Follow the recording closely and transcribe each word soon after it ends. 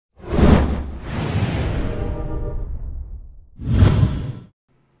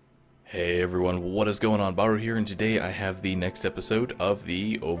Hey everyone, what is going on? Bahroo here, and today I have the next episode of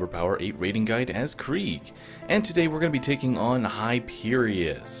the Overpower 8 rating guide as Krieg. And today we're going to be taking on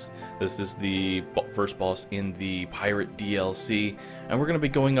Hyperius. This is the first boss in the Pirate DLC, and we're going to be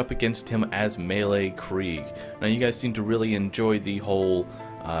going up against him as melee Krieg. Now you guys seem to really enjoy the whole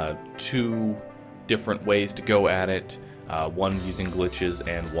two different ways to go at it, one using glitches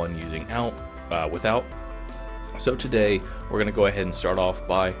and one using without. So today, we're going to go ahead and start off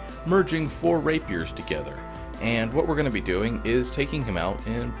by merging 4 rapiers together. And what we're going to be doing is taking him out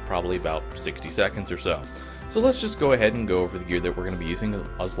in probably about 60 seconds or so. So let's just go ahead and go over the gear that we're going to be using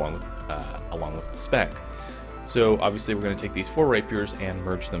along with the spec. So obviously we're going to take these 4 rapiers and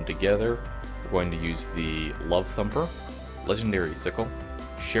merge them together. We're going to use the Love Thumper, Legendary Sickle,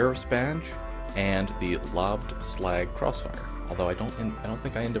 Sheriff's Badge, and the Lobbed Slag Crossfire. Although I don't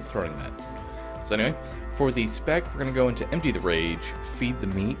think I end up throwing that. So anyway, for the spec, we're going to go into Empty the Rage, Feed the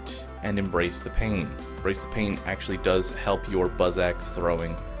Meat, and Embrace the Pain. Embrace the Pain actually does help your Buzz Axe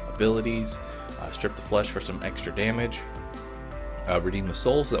throwing abilities, Strip the Flesh for some extra damage, Redeem the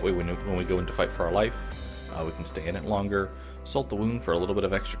Soul so that way when we go into fight for our life, we can stay in it longer, Salt the Wound for a little bit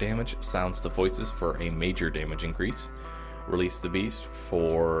of extra damage, Silence the Voices for a major damage increase, Release the Beast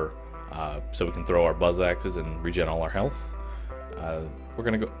for so we can throw our Buzz Axes and regen all our health. We're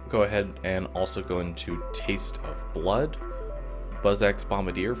going to go ahead and also go into Taste of Blood, Buzz Axe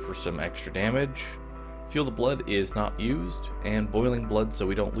Bombardier for some extra damage, Feel the Blood is not used, and Boiling Blood so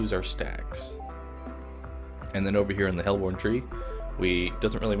we don't lose our stacks. And then over here in the Hellborn tree,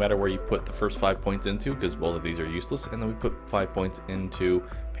 doesn't really matter where you put the first 5 points into because both of these are useless, and then we put 5 points into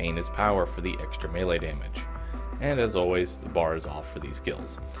Pain is Power for the extra melee damage. And as always, the bar is off for these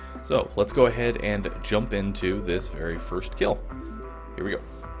kills. So let's go ahead and jump into this very first kill. Here we go.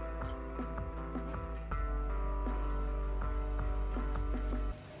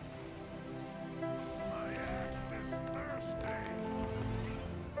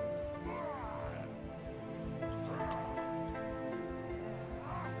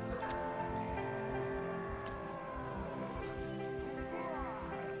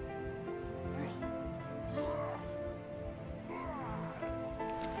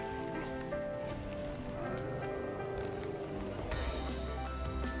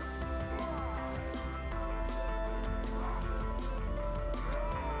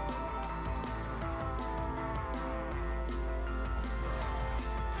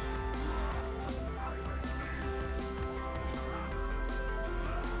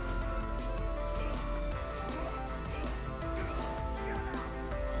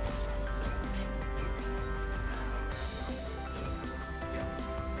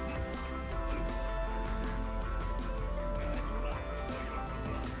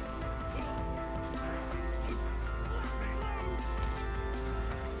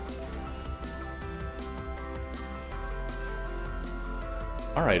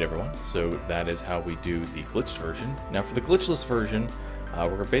 Alright everyone, so that is how we do the glitched version. Now for the glitchless version,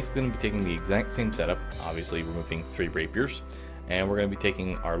 we're basically going to be taking the exact same setup, obviously removing 3 rapiers, and we're going to be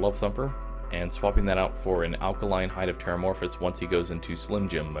taking our Love Thumper and swapping that out for an Alkaline Hide of Terramorphous once he goes into Slim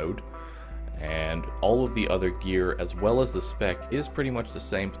Jim mode. And all of the other gear as well as the spec is pretty much the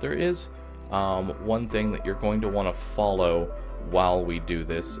same, but there is one thing that you're going to want to follow while we do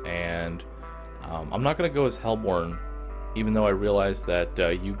this, and I'm not going to go as Hellborn, even though I realize that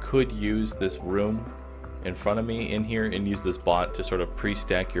you could use this room in front of me in here and use this bot to sort of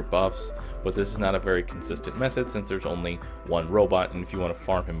pre-stack your buffs, but this is not a very consistent method since there's only one robot, and if you want to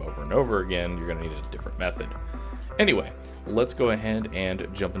farm him over and over again, you're going to need a different method. Anyway, let's go ahead and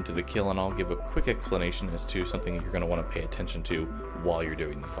jump into the kill, and I'll give a quick explanation as to something that you're going to want to pay attention to while you're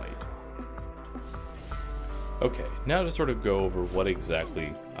doing the fight. Okay, now to sort of go over what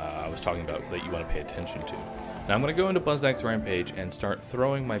exactly I was talking about that you want to pay attention to. Now I'm going to go into Buzz Axe Rampage and start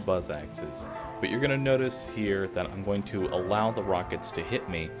throwing my Buzz Axes, but you're going to notice here that I'm going to allow the rockets to hit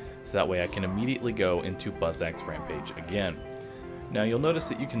me so that way I can immediately go into Buzz Axe Rampage again. Now you'll notice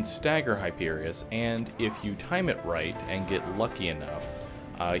that you can stagger Hyperius, and if you time it right and get lucky enough,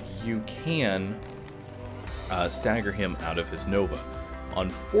 you can stagger him out of his Nova.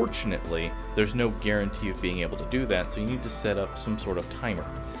 Unfortunately, there's no guarantee of being able to do that, so you need to set up some sort of timer.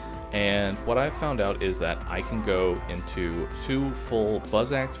 And what I've found out is that I can go into 2 full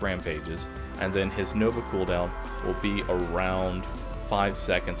Buzz Axe Rampages, and then his Nova cooldown will be around 5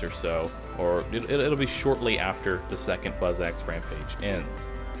 seconds or so, or it'll be shortly after the second Buzz Axe Rampage ends.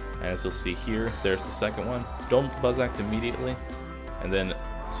 And as you'll see here, there's the second one. Don't Buzz Axe immediately, and then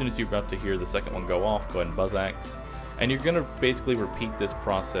as soon as you're about to hear the second one go off, go ahead and Buzz Axe. And you're going to basically repeat this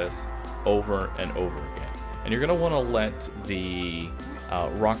process over and over again. And you're going to want to let the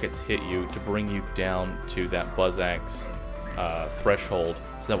rockets hit you to bring you down to that buzz axe threshold,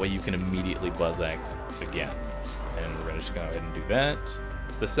 so that way you can immediately buzz axe again. And we're gonna just go ahead and do that.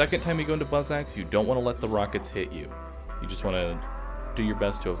 The second time you go into buzz axe, you don't want to let the rockets hit you. You just want to do your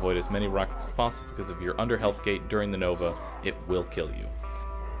best to avoid as many rockets as possible, because if you're under health gate during the Nova, it will kill you.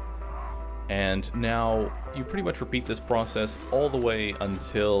 And now you pretty much repeat this process all the way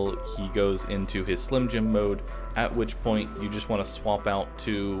until he goes into his Slim Jim mode, at which point you just want to swap out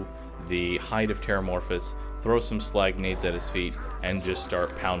to the Hide of Terramorphous, throw some slag nades at his feet, and just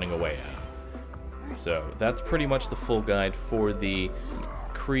start pounding away at him. So that's pretty much the full guide for the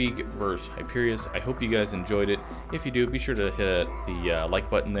Krieg vs. Hyperius. I hope you guys enjoyed it. If you do, be sure to hit the like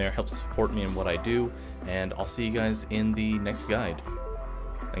button there. Helps support me in what I do, and I'll see you guys in the next guide.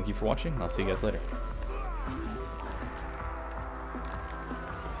 Thank you for watching. I'll see you guys later.